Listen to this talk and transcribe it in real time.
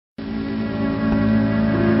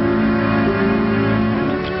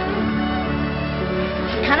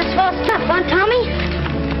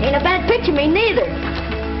picture me neither.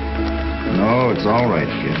 No, it's all right,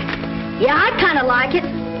 kid. Yeah, I kind of like it.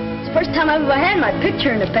 It's the first time I've ever had my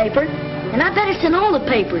picture in the paper. And I bet it's in all the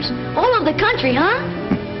papers. All over the country, huh?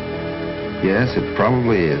 Yes, it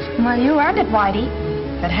probably is. Well, you earned it, Whitey.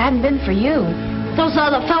 If it hadn't been for you. Those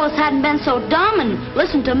other fellas hadn't been so dumb and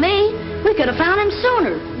listened to me, we could have found him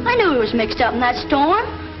sooner. I knew he was mixed up in that storm.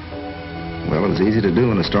 Well, it's easy to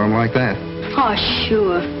do in a storm like that. Oh,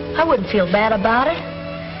 sure. I wouldn't feel bad about it.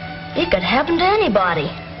 It could happen to anybody.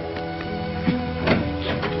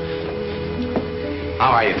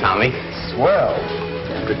 How are you, Tommy? Swell.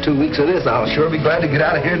 After 2 weeks of this, I'll sure be glad to get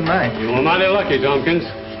out of here tonight. You were mighty lucky, Tompkins.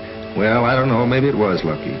 Well, I don't know. Maybe it was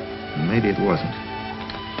lucky. Maybe it wasn't.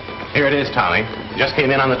 Here it is, Tommy. Just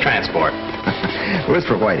came in on the transport. Where's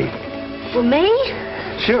for Whitey? For me?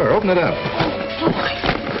 Sure, open it up.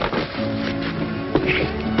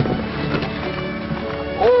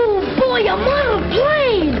 Oh, boy, a model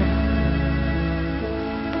plane!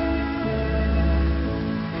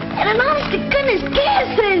 And an honest-to-goodness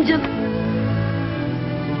gas engine!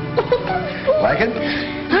 Like it?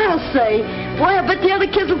 I'll say. Boy, I bet the other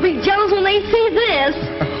kids will be jealous when they see this.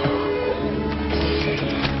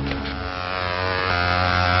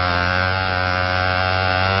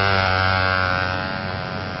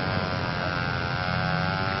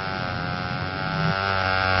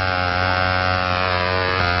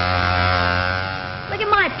 Look at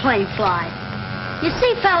my plane fly. You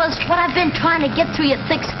see, fellas, what I've been trying to get through your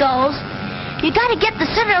thick skulls? You got to get the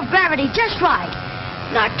center of gravity just right.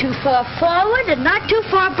 Not too far forward and not too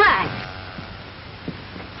far back.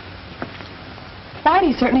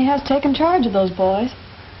 Whitey certainly has taken charge of those boys.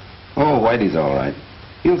 Oh, Whitey's all right.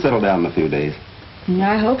 He'll settle down in a few days.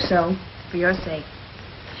 Yeah, I hope so, for your sake.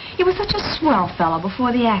 He was such a swell fellow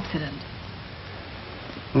before the accident.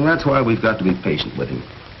 Well, that's why we've got to be patient with him.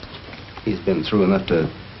 He's been through enough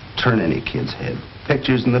to turn any kid's head.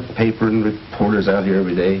 Pictures in the paper and reporters out here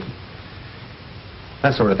every day.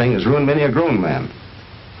 That sort of thing has ruined many a grown man.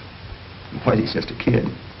 Whitey's just a kid.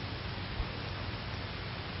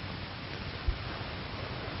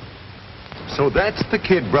 So that's the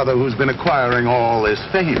kid, brother, who's been acquiring all this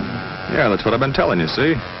fame. Yeah, that's what I've been telling you,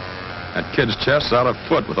 see? That kid's chest's out of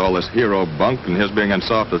foot with all this hero bunk and his being in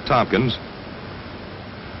soft with Tompkins.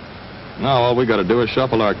 Now all we got to do is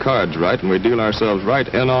shuffle our cards right, and we deal ourselves right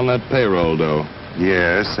in on that payroll dough.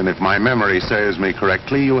 Yes, and if my memory serves me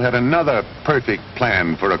correctly, you had another perfect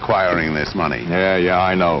plan for acquiring this money. Yeah,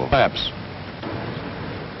 I know. Perhaps.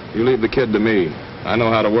 You leave the kid to me. I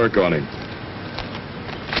know how to work on him.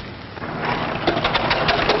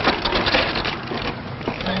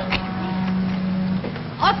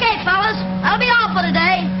 Okay, fellas, I'll be off for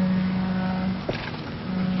today.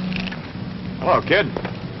 Hello, kid.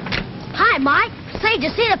 Hi, Mike. Say, did you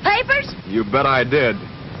see the papers? You bet I did.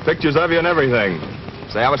 Pictures of you and everything.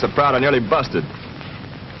 Say, I was so proud I nearly busted.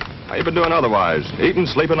 How you been doing otherwise? Eating,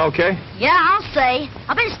 sleeping okay? Yeah, I'll say.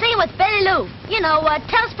 I've been staying with Betty Lou. You know,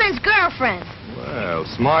 Tailspin's girlfriend. Well,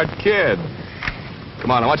 smart kid. Come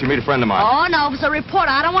on, I want you to meet a friend of mine. Oh, no, it's a reporter.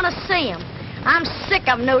 I don't want to see him. I'm sick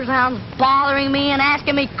of newshounds bothering me and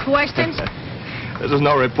asking me questions. This is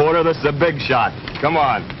no reporter. This is a big shot. Come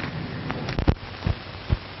on.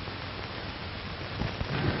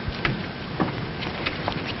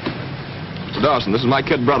 Mr. Dawson, this is my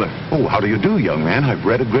kid brother. Oh, how do you do, young man? I've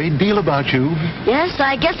read a great deal about you. Yes,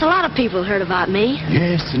 I guess a lot of people heard about me.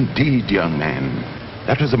 Yes, indeed, young man.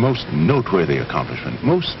 That was a most noteworthy accomplishment.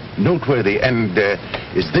 Most noteworthy. And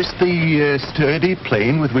is this the sturdy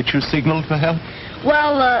plane with which you signaled for help?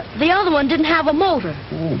 Well, the other one didn't have a motor.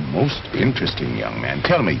 Oh, most interesting, young man.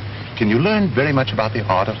 Tell me, can you learn very much about the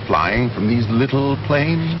art of flying from these little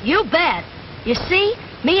planes? You bet. You see,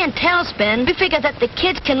 me and Tailspin, we figure that the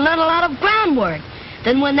kids can learn a lot of groundwork.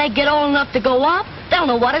 Then when they get old enough to go up, they'll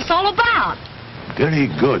know what it's all about. Very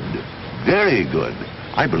good. Very good.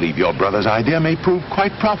 I believe your brother's idea may prove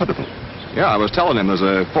quite profitable. Yeah, I was telling him there's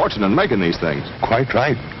a fortune in making these things. Quite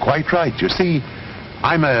right. Quite right. You see,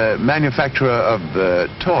 I'm a manufacturer of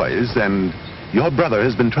toys, and your brother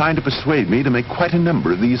has been trying to persuade me to make quite a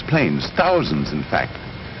number of these planes. Thousands, in fact.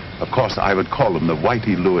 Of course, I would call them the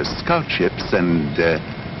Whitey Lewis Scout ships, and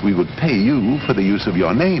we would pay you for the use of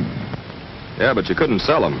your name. Yeah, but you couldn't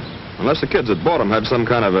sell them. Unless the kids that bought them had some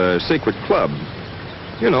kind of a secret club.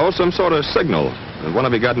 You know, some sort of signal. If one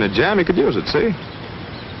of you got in a jam, he could use it, see?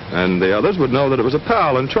 And the others would know that it was a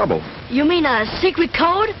pal in trouble. You mean a secret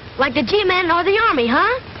code? Like the G-Men or the Army,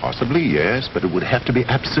 huh? Possibly, yes, but it would have to be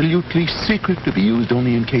absolutely secret to be used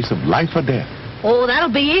only in case of life or death. Oh,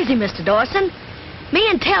 that'll be easy, Mr. Dawson. Me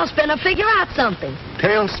and Tailspin will figure out something.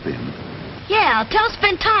 Tailspin? Yeah,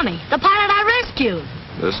 Tailspin Tommy, the pilot I rescued.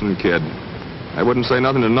 Listen, kid. I wouldn't say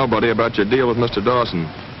nothing to nobody about your deal with Mr. Dawson.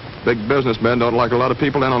 Big businessmen don't like a lot of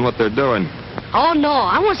people in on what they're doing. Oh, no,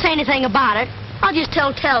 I won't say anything about it. I'll just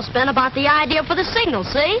tell Tailspin about the idea for the signal,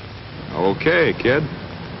 see? Okay, kid.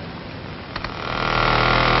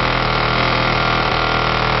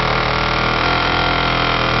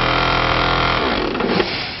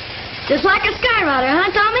 Just like a skyrider,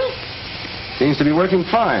 huh, Tommy? Seems to be working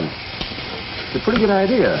fine. It's a pretty good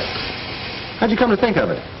idea. How'd you come to think of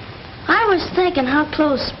it? I was thinking how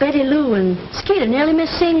close Betty Lou and Skeeter nearly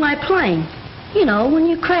missed seeing my plane. You know, when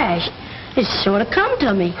you crashed. It sort of come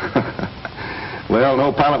to me. Well,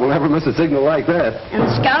 no pilot will ever miss a signal like that. And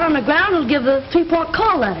the scout on the ground will give the three-point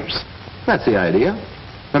call letters. That's the idea.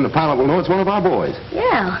 Then the pilot will know it's one of our boys.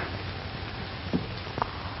 Yeah.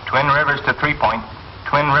 Twin Rivers to 3-point.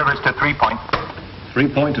 Twin Rivers to 3-point.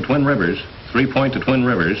 3-point to Twin Rivers. 3-point to Twin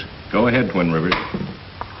Rivers. Go ahead, Twin Rivers.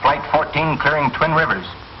 Flight 14 clearing Twin Rivers.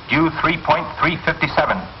 Due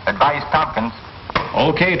 3.357. Advise Tompkins.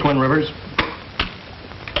 Okay, Twin Rivers.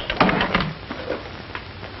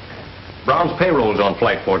 Brown's payroll's on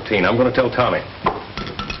Flight 14. I'm going to tell Tommy.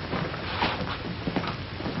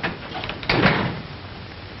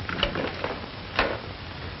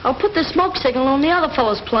 I'll put the smoke signal on the other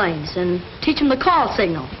fellow's planes and teach them the call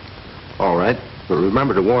signal. All right. But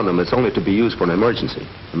remember to warn them it's only to be used for an emergency.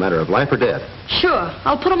 A matter of life or death. Sure.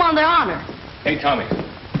 I'll put them on their honor. Hey, Tommy.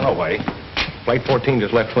 Hello, Whitey. Flight 14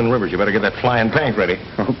 just left Twin Rivers. You better get that flying tank ready.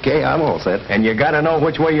 Okay, I'm all set. And you got to know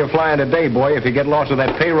which way you're flying today, boy. If you get lost with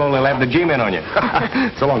that payroll, they'll have the G-men on you.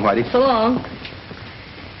 So long, Whitey. So long.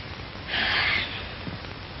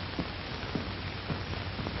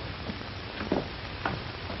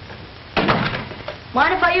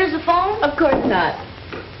 Mind if I use the phone? Of course not.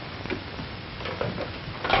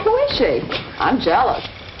 Who is she? I'm jealous.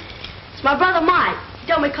 It's my brother Mike. He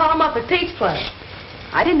told me to call him up at Pete's place.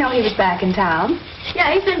 I didn't know he was back in town.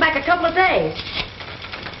 Yeah, he's been back a couple of days.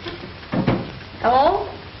 Hello?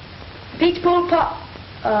 Pete's pool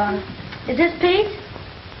is this Pete?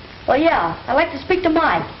 Well, yeah, I'd like to speak to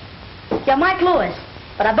Mike. Yeah, Mike Lewis.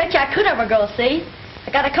 But I bet you I could ever go, see?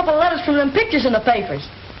 I got a couple of letters from them pictures in the papers.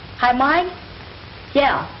 Hi, Mike?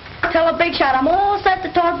 Yeah. Tell the big shot I'm all set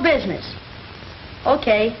to talk business.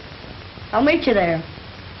 Okay. I'll meet you there.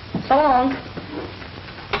 So long.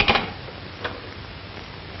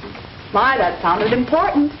 My, that sounded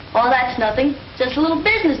important. Oh, that's nothing. Just a little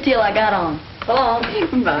business deal I got on. So long.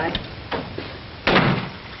 Bye.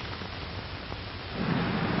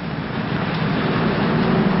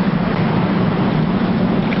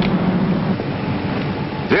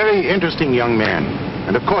 Very interesting young man.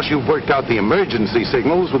 And of course you've worked out the emergency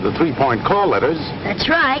signals with the 3-point call letters. That's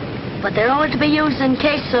right. But they're only to be used in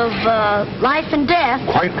case of life and death.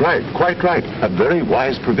 Quite right, quite right. A very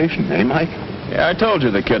wise provision, eh, Mike? Yeah, I told you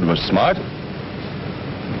the kid was smart.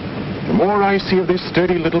 The more I see of this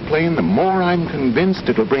sturdy little plane, the more I'm convinced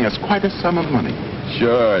it'll bring us quite a sum of money.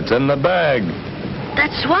 Sure, it's in the bag.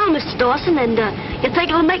 That's swell, Mr. Dawson, and you think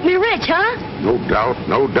it'll make me rich, huh? No doubt,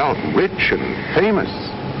 no doubt. Rich and famous.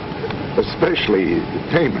 Especially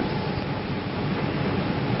famous.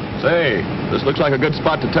 Say, this looks like a good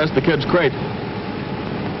spot to test the kid's crate.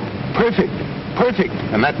 Perfect. Perfect.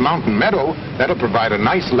 And that mountain meadow, that'll provide a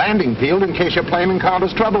nice landing field in case your plane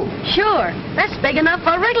encounters trouble. Sure. That's big enough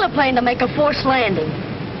for a regular plane to make a forced landing.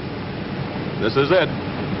 This is it.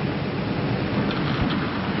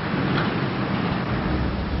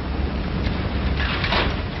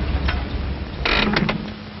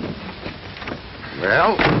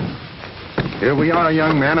 Well, here we are,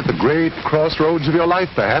 young man, at the great crossroads of your life,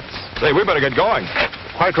 perhaps. Say, we better get going.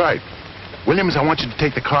 Quite right. Williams, I want you to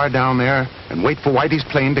take the car down there and wait for Whitey's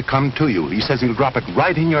plane to come to you. He says he'll drop it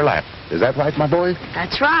right in your lap. Is that right, my boy?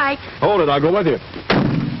 That's right. Hold it, I'll go with you.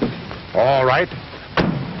 All right.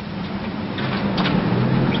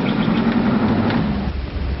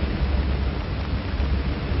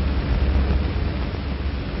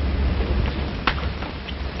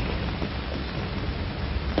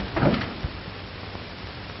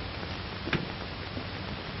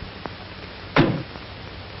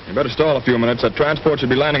 You better stall a few minutes. That transport should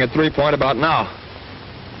be landing at 3-point about now.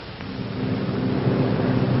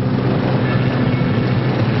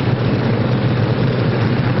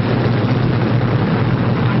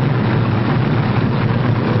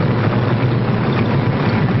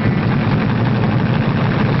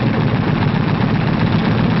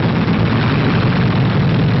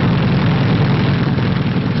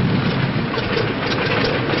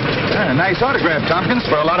 Nice autograph, Tompkins,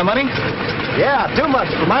 for a lot of money. Yeah, too much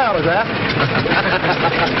for my autograph.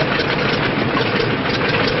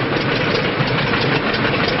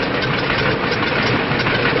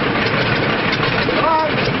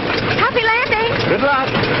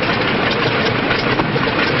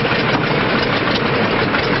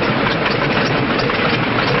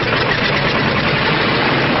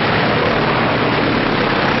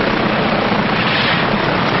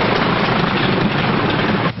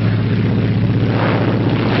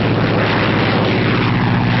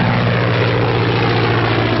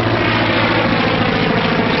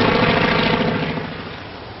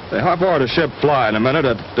 how far does a ship fly in a minute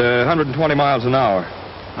at 120 miles an hour?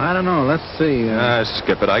 I don't know. Let's see.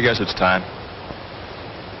 Skip it. I guess it's time.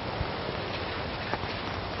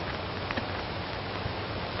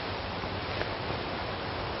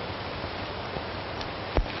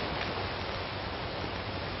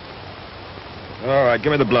 All right,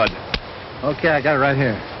 give me the blood. Okay, I got it right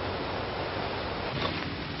here.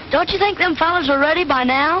 Don't you think them fellas are ready by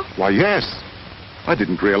now? Why, yes. I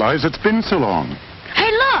didn't realize it's been so long. Hey,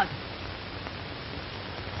 look!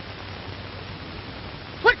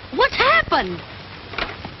 What's happened?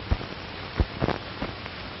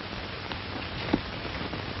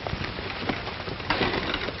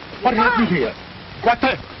 What happened to you? What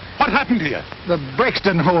happened to you? The brakes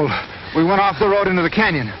didn't hold. We went off the road into the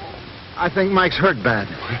canyon. I think Mike's hurt bad.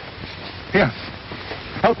 Here.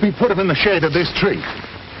 Help me put him in the shade of this tree.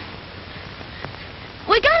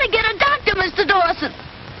 We gotta get a doctor, Mr. Dawson.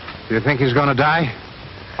 Do you think he's gonna die?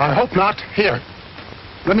 I hope not. Here.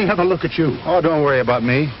 Let me have a look at you. Oh, don't worry about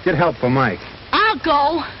me. Get help for Mike. I'll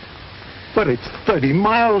go. But it's 30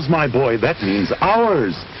 miles, my boy. That means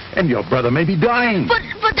hours. And your brother may be dying.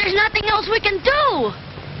 But there's nothing else we can do.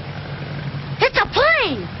 It's a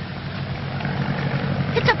plane.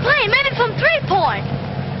 It's a plane, maybe from 3 Point.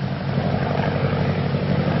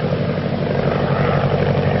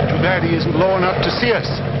 Too bad he isn't low enough to see us.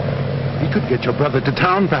 He could get your brother to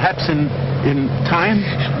town, perhaps in time.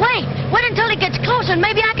 Wait until he gets closer and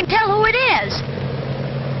maybe I can tell who it is.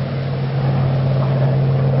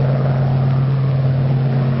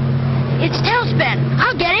 It's Tailspin.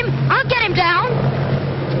 I'll get him down.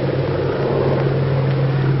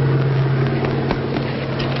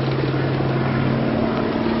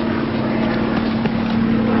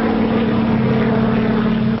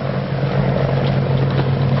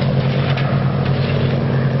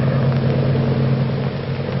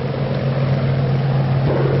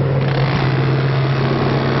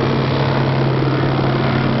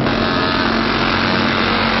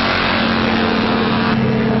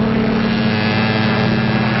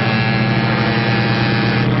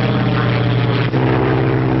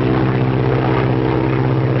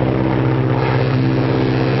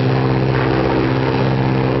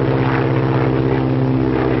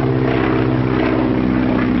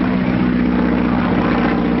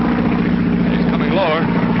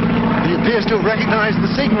 To recognize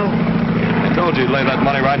the signal. I told you to lay that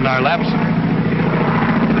money right in our laps.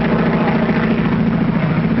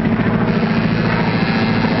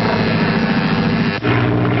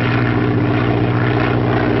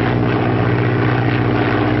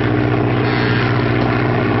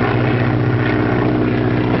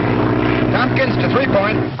 Tompkins to 3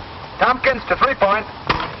 Point. Tompkins to 3 Point.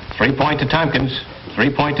 3 Point to Tompkins.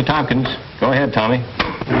 3 Point to Tompkins. Go ahead, Tommy.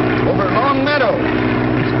 Over Long Meadow.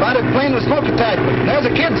 Spotted plane with smoke attachment. There's a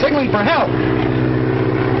kid signaling for help.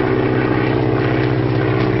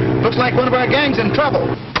 Looks like one of our gang's in trouble.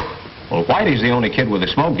 Well, Whitey's the only kid with a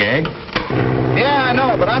smoke gag. Yeah, I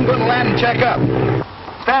know, but I'm going to land and check up.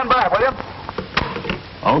 Stand by, will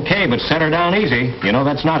you? Okay, but set her down easy. You know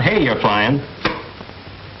that's not hay you're flying.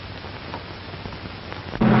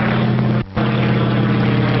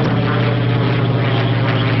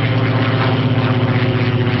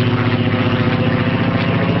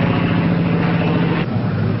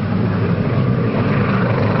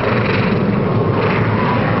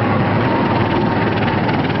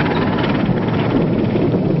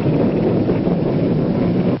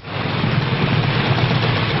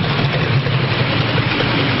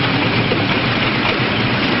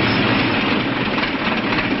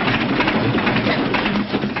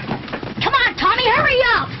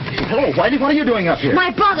 Hello, Whitey, what are you doing up here?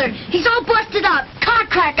 My brother, he's all busted up. Car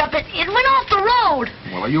crack up. It went off the road.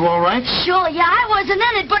 Well, are you all right? Sure, yeah, I wasn't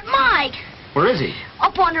in it, but Mike. Where is he?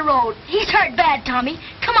 Up on the road. He's hurt bad, Tommy.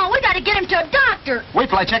 Come on, we got to get him to a doctor. Wait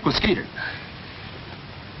till I check with Skeeter.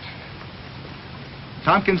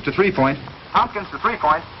 Tompkins to 3 Point. Tompkins to 3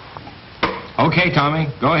 Point. Okay, Tommy,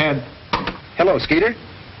 go ahead. Hello, Skeeter.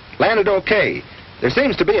 Landed okay. There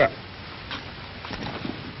seems to be a...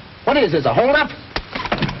 What is this, a holdup?